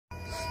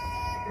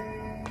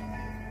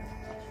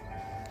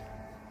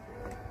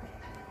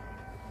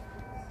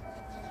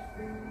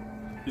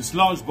It's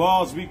Lounge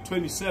Bars week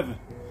 27.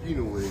 You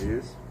know what it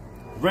is.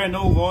 Ran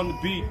over on the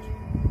beat.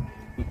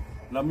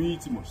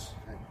 Lamitimus.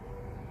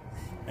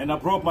 And I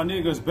brought my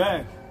niggas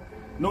back.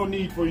 No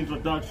need for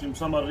introduction.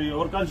 Somebody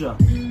or Kanja.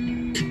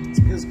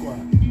 It's squad.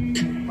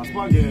 Mas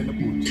my in the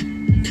boot.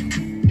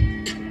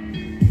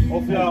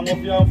 Off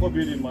young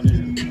forbidden, my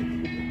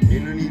nigga.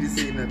 Ain't no need to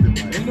say nothing,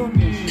 man. Ain't no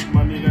need,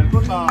 my nigga.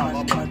 Go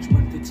down.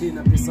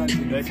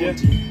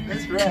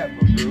 Let's rap,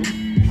 bro.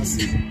 I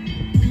see.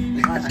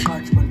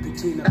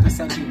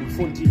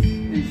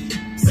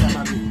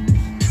 Salary.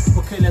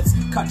 Okay, let's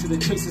cut to the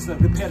chases like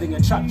repairing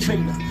a truck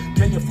trailer.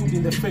 Get your food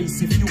in the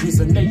face if you is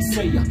a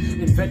naysayer.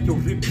 Invent your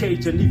rib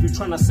cage and leave you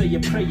trying to say a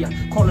prayer.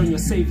 Call on your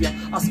savior,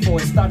 ask for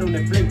a start on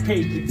a blank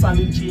page. It's all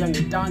in G and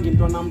you're down in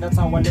Donham, that's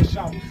how I let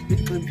out.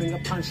 With clean finger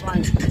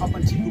punchlines up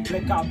until you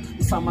black out.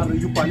 The summary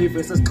you believe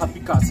versus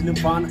Kapikas in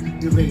Ivana.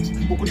 The rage,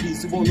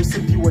 Ukudisi won't you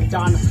say you were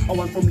done. I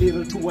went from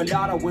little to a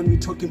lot when we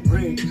talking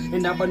bread.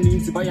 And never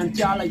needs by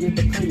Antiala, yet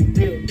the pain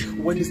dead.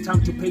 When it's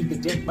time to pay the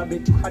debt, but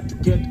bet you had to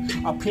get.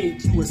 I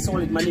paid you a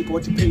solid money,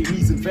 what you pay me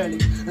isn't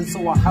valid. And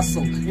so I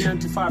hustle in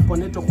 95 a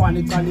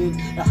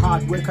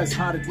hard worker is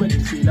hard at work. I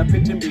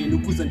pay tembe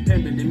lukuz and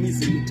tembe the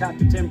mizi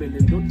mitatu tembe the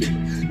dote.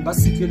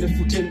 Basikele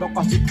futen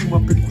bakasukuma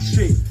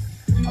pekushe.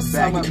 I'm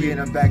back again,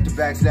 I'm back to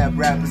back slap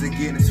rappers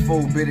again. It's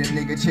 4BIDD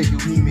nigga, check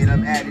your email,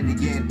 I'm at it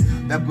again.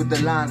 Back with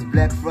the lines,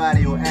 Black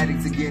Friday or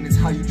addicts again. It's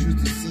how you choose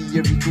to see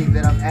everything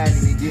that I'm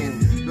adding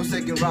again. No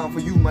second round for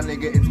you, my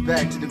nigga, it's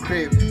back to the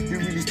crib. You're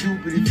really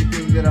stupid if you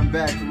think that I'm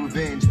back for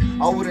revenge.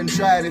 I wouldn't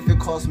try it if it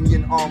cost me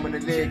an arm and a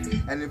leg.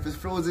 And if it's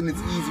frozen, it's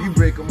easy, we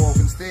break them off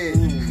instead.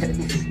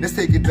 Let's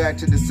take it back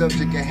to the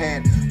subject at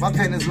hand. My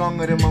pen is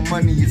longer than my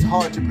money, it's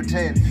hard to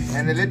pretend.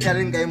 And the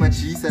little guy my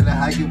cheese and the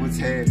high was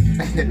head.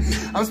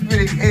 I'm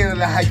spitting air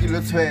like high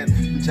kilo 12.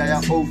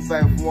 Jaya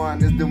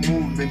 051 is the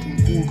movement.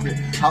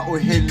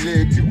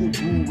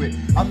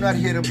 I'm not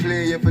here to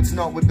play if it's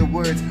not with the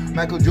words.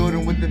 Michael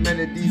Jordan with the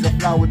melodies, I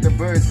fly with the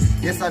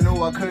birds. Yes, I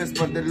know I curse,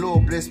 but the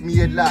Lord blessed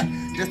me a lot.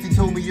 Just he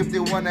told me if they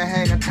wanna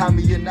hang, I tie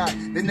me or not.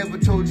 They never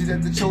told you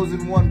that the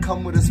chosen one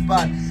come with a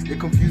spot. They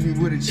confuse me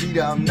with a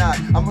cheater, I'm not.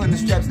 I'm on the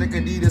straps like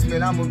Adidas,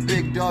 man, I'm a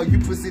big dog. You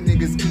pussy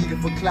niggas eat it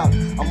for clout.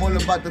 I'm all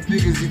about the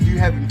figures if you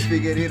haven't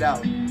figured it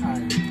out.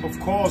 Of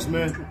course,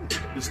 man.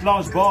 It's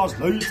Lounge Bars,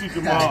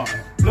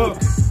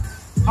 look.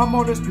 I'm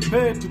always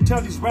prepared to tell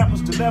these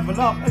rappers to level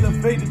up,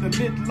 elevate it a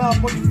little up,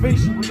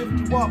 motivation will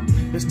lift you up.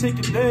 Let's take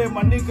it there,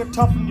 my nigga,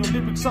 toughen your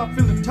lyrics up,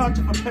 feel the touch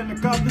of a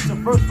Pentecost, this is a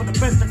verse for the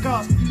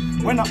Pentecost.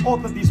 When I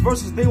author these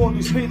verses, they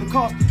always pay the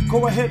cost.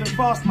 Go ahead and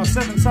fast my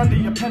 7th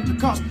Sunday of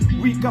Pentecost.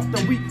 Week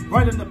after week,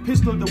 writing the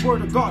pistol, the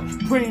word of God.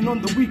 Praying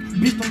on the weak,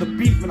 beast on the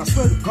beat, man, I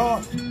swear to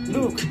God.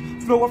 Look,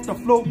 flow after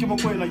flow, give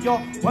away like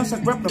y'all. Once I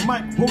grab the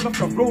mic, roll up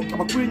the road, I'm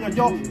a queen on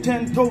y'all.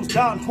 10 toes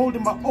down,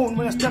 holding my own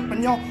when I step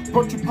on y'all.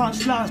 Brought you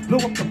punchlines, blow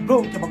up the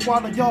blow, give a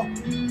quad of y'all.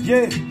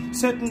 Yeah,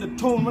 setting the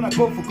tone when I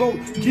go for gold.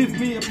 Give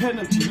me a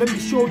penalty, let me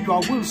show you I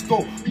will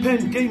score.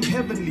 Pen game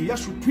heavenly, I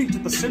should preach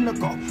at the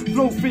synagogue.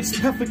 Flow fits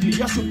perfectly,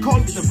 I should call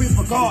it the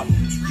river God.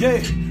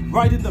 Yeah,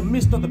 right in the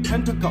midst of the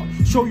Pentagon.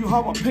 Show you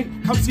how I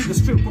paint, come see the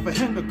strip with a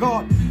hand of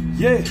God.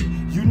 Yeah,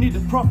 you need a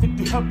prophet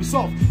to help you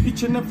solve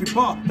each and every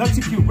bar. That's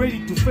if you're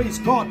ready to face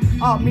God.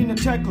 I mean a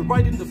tackle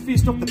right in the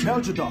feast of the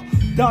Belvedere.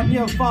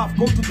 Daniel 5,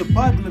 go to the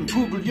Bible and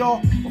Google,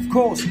 y'all. Of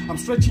course, I'm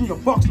stretching your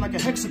box like a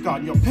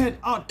hexagon. Your head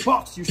out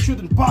box, you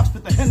shouldn't box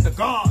with the hand of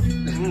God.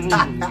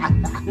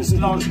 It's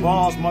Lounge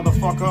Bars,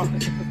 motherfucker.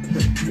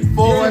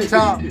 Forward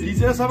top.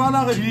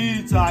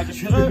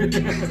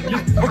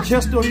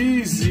 Chesto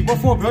easy, but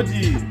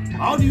 4BIDD.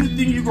 How do you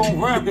think you gonna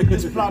rap with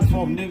this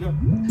platform, nigga?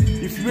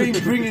 If you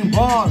ain't bringing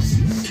bars.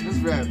 Let's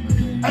rap,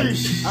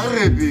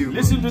 man.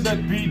 Listen to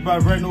that beat by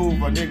Ran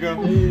Over, nigga.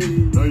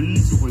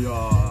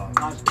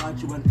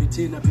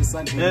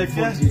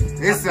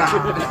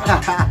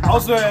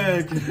 Also,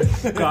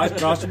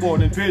 gosh,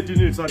 born and paid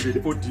in Sunday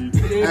 14.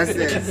 That's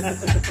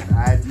it.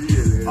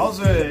 Ideal.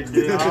 Also,